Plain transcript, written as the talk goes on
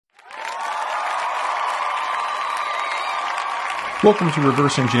Welcome to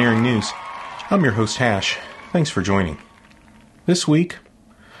Reverse Engineering News. I'm your host, Hash. Thanks for joining. This week,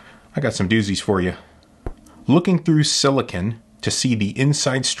 I got some doozies for you. Looking through silicon to see the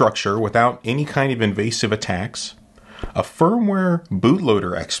inside structure without any kind of invasive attacks. A firmware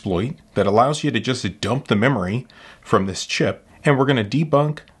bootloader exploit that allows you to just dump the memory from this chip. And we're going to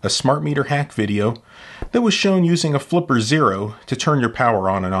debunk a smart meter hack video that was shown using a flipper 0 to turn your power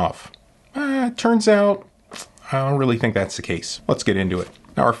on and off. It turns out, I don't really think that's the case. Let's get into it.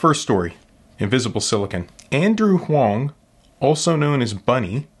 Now, our first story, Invisible Silicon. Andrew Huang, also known as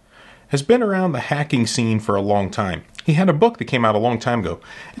Bunnie, has been around the hacking scene for a long time. He had a book that came out a long time ago.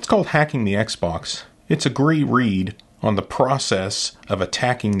 It's called Hacking the Xbox. It's a great read on the process of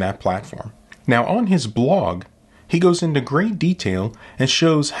attacking that platform. Now, on his blog, he goes into great detail and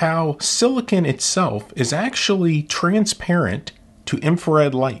shows how silicon itself is actually transparent to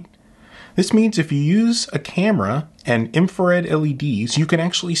infrared light. This means if you use a camera and infrared LEDs, you can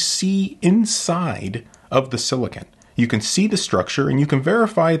actually see inside of the silicon. You can see the structure and you can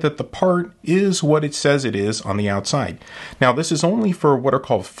verify that the part is what it says it is on the outside. Now, this is only for what are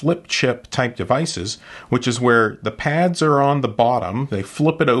called flip chip type devices, which is where the pads are on the bottom, they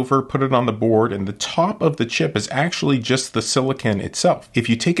flip it over, put it on the board, and the top of the chip is actually just the silicon itself. If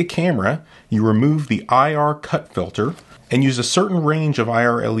you take a camera, you remove the IR cut filter, and use a certain range of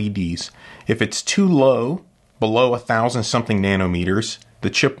IR LEDs. If it's too low, below 1,000 something nanometers, the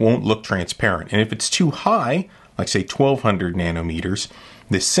chip won't look transparent. And if it's too high, like say 1,200 nanometers,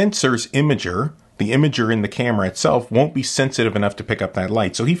 the sensor's imager, the imager in the camera itself, won't be sensitive enough to pick up that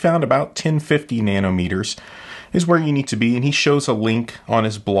light. So he found about 1050 nanometers is where you need to be, and he shows a link on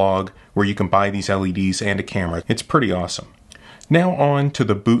his blog where you can buy these LEDs and a camera. It's pretty awesome. Now on to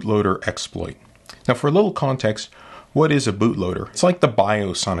the bootloader exploit. Now, for a little context, what is a bootloader? It's like the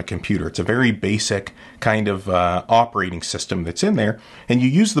BIOS on a computer. It's a very basic kind of operating system that's in there, and you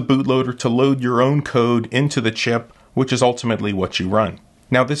use the bootloader to load your own code into the chip, which is ultimately what you run.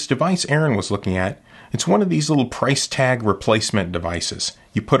 Now, this device Aaron was looking at, it's one of these little price tag replacement devices.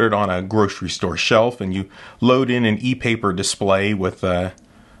 You put it on a grocery store shelf and you load in an e-paper display with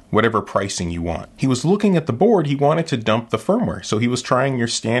whatever pricing you want. He was looking at the board, he wanted to dump the firmware. So he was trying your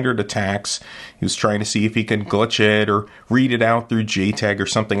standard attacks. He was trying to see if he could glitch it or read it out through JTAG or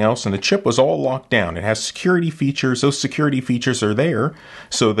something else. And the chip was all locked down. It has security features. Those security features are there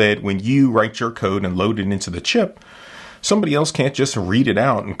so that when you write your code and load it into the chip, somebody else can't just read it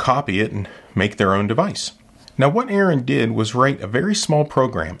out and copy it and make their own device. Now, what Aaron did was write a very small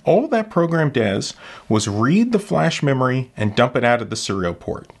program. All that program does was read the flash memory and dump it out of the serial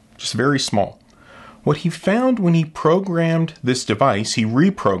port. Just very small. What he found when he programmed this device, he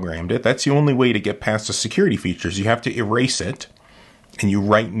reprogrammed it. That's the only way to get past the security features. You have to erase it and you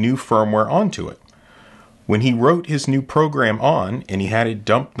write new firmware onto it. When he wrote his new program on and he had it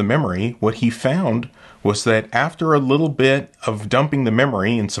dump the memory, what he found was that after a little bit of dumping the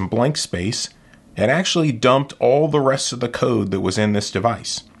memory in some blank space, it actually dumped all the rest of the code that was in this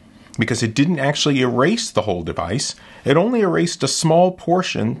device. Because it didn't actually erase the whole device, it only erased a small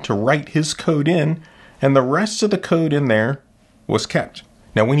portion to write his code in, and the rest of the code in there was kept.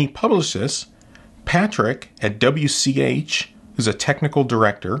 Now, when he published this, Patrick at WCH, who's a technical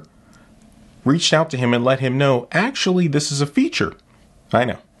director, reached out to him and let him know, actually, this is a feature. I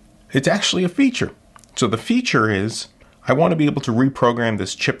know. It's actually a feature. So the feature is, I want to be able to reprogram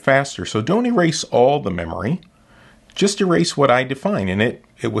this chip faster, so don't erase all the memory. Just erase what I define, and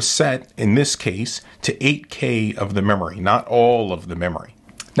it was set, in this case, to 8K of the memory, not all of the memory.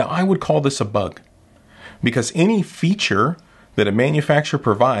 Now, I would call this a bug, because any feature that a manufacturer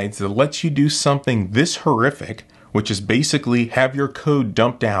provides that lets you do something this horrific, which is basically have your code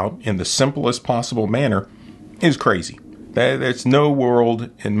dumped out in the simplest possible manner, is crazy. There's no world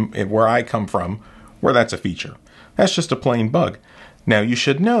in where I come from where that's a feature. That's just a plain bug. Now, you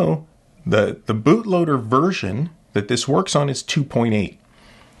should know the bootloader version that this works on is 2.8.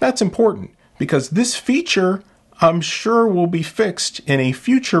 That's important because this feature, I'm sure, will be fixed in a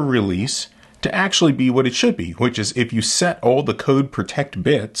future release to actually be what it should be, which is if you set all the code protect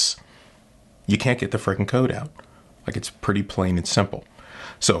bits, you can't get the freaking code out. Like, it's pretty plain and simple.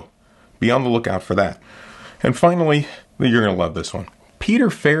 So be on the lookout for that. And finally, you're going to love this one. Peter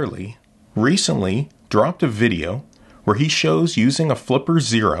Fairlie recently dropped a video where he shows using a flipper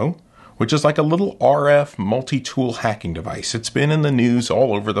 0, which is like a little RF multi-tool hacking device. It's been in the news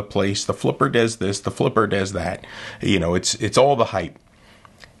all over the place. The flipper does this, the flipper does that. You know, it's all the hype.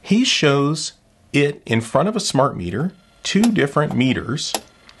 He shows it in front of a smart meter, 2 different meters,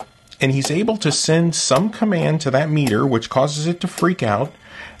 and he's able to send some command to that meter, which causes it to freak out,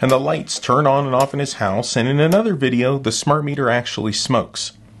 and the lights turn on and off in his house, and in another video, the smart meter actually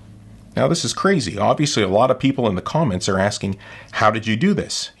smokes. Now this is crazy. Obviously, a lot of people in the comments are asking, how did you do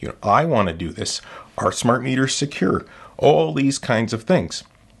this? I want to do this. Are smart meters secure? All these kinds of things.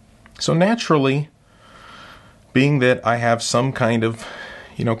 So naturally, being that I have some kind of,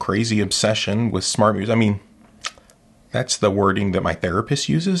 crazy obsession with smart meters, that's the wording that my therapist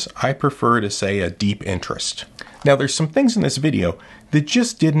uses. I prefer to say a deep interest. Now, there's some things in this video that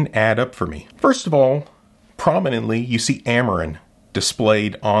just didn't add up for me. First of all, prominently, you see Ameren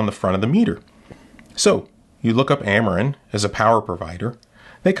displayed on the front of the meter. So, you look up Ameren as a power provider.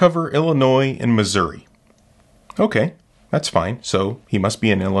 They cover Illinois and Missouri. Okay, that's fine. So, he must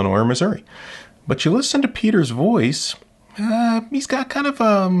be in Illinois or Missouri. But you listen to Peter's voice, he's got kind of,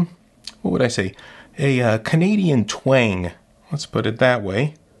 what would I say? A Canadian twang. Let's put it that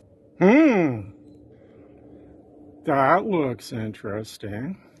way. That looks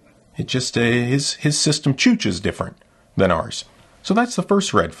interesting. It just, his system chooches different than ours. So that's the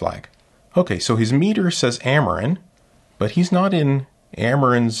first red flag. Okay, so his meter says Ameren, but he's not in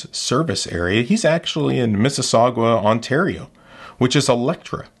Ameren's service area. He's actually in Mississauga, Ontario, which is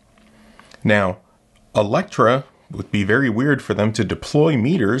Electra. Now, Electra would be very weird for them to deploy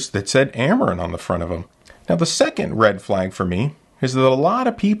meters that said Ameren on the front of them. Now, the second red flag for me is that a lot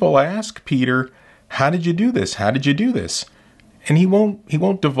of people ask Peter, how did you do this? How did you do this? And he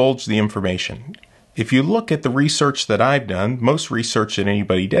won't divulge the information. If you look at the research that I've done, most research that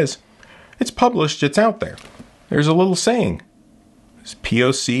anybody does, it's published, it's out there. There's a little saying, it's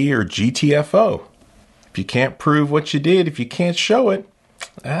POC or GTFO. If you can't prove what you did, if you can't show it,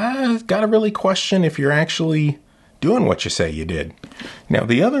 got to really question if you're actually doing what you say you did. Now,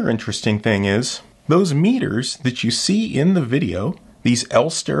 the other interesting thing is, those meters that you see in the video, these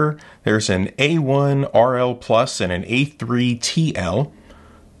Elster, there's an A1 RL Plus and an A3 TL.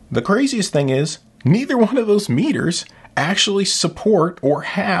 The craziest thing is, neither one of those meters actually support or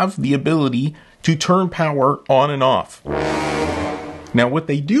have the ability to turn power on and off. Now, what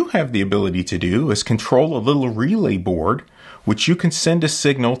they do have the ability to do is control a little relay board, which you can send a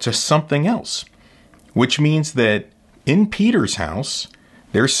signal to something else, which means that in Peter's house,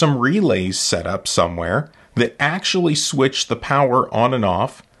 there's some relays set up somewhere that actually switch the power on and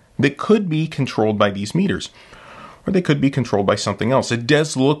off that could be controlled by these meters, or they could be controlled by something else. It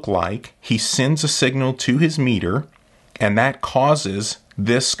does look like he sends a signal to his meter, and that causes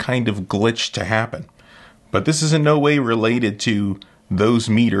this kind of glitch to happen. But this is in no way related to those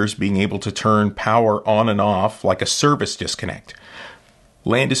meters being able to turn power on and off like a service disconnect.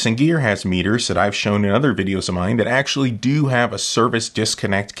 Landis & Gyr has meters that I've shown in other videos of mine that actually do have a service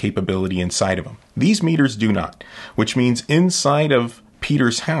disconnect capability inside of them. These meters do not, which means inside of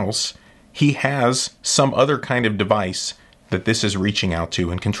Peter's house, he has some other kind of device that this is reaching out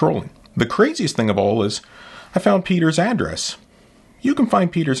to and controlling. The craziest thing of all is I found Peter's address. You can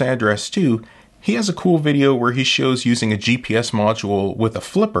find Peter's address too. He has a cool video where he shows using a GPS module with a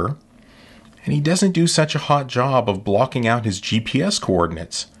flipper, and he doesn't do such a hot job of blocking out his GPS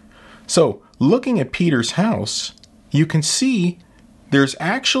coordinates. So, looking at Peter's house, you can see there's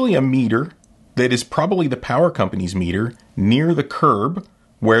actually a meter that is probably the power company's meter near the curb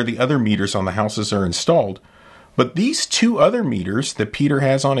where the other meters on the houses are installed. But these two other meters that Peter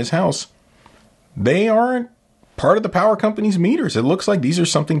has on his house, they aren't part of the power company's meters. It looks like these are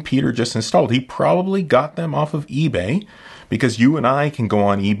something Peter just installed. He probably got them off of eBay, because you and I can go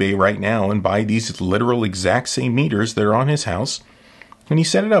on eBay right now and buy these literal exact same meters that are on his house. And he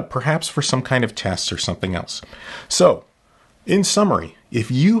set it up perhaps for some kind of test or something else. So, in summary,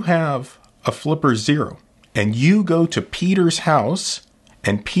 if you have a Flipper Zero and you go to Peter's house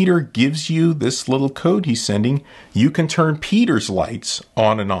and Peter gives you this little code he's sending, you can turn Peter's lights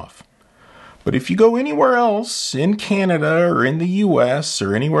on and off. But if you go anywhere else in Canada or in the US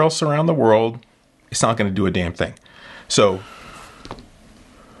or anywhere else around the world, it's not going to do a damn thing. So,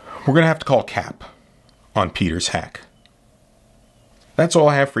 we're going to have to call Cap on Peter's hack. That's all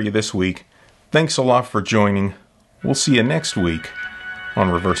I have for you this week. Thanks a lot for joining. We'll see you next week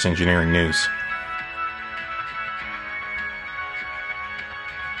on Reverse Engineering News.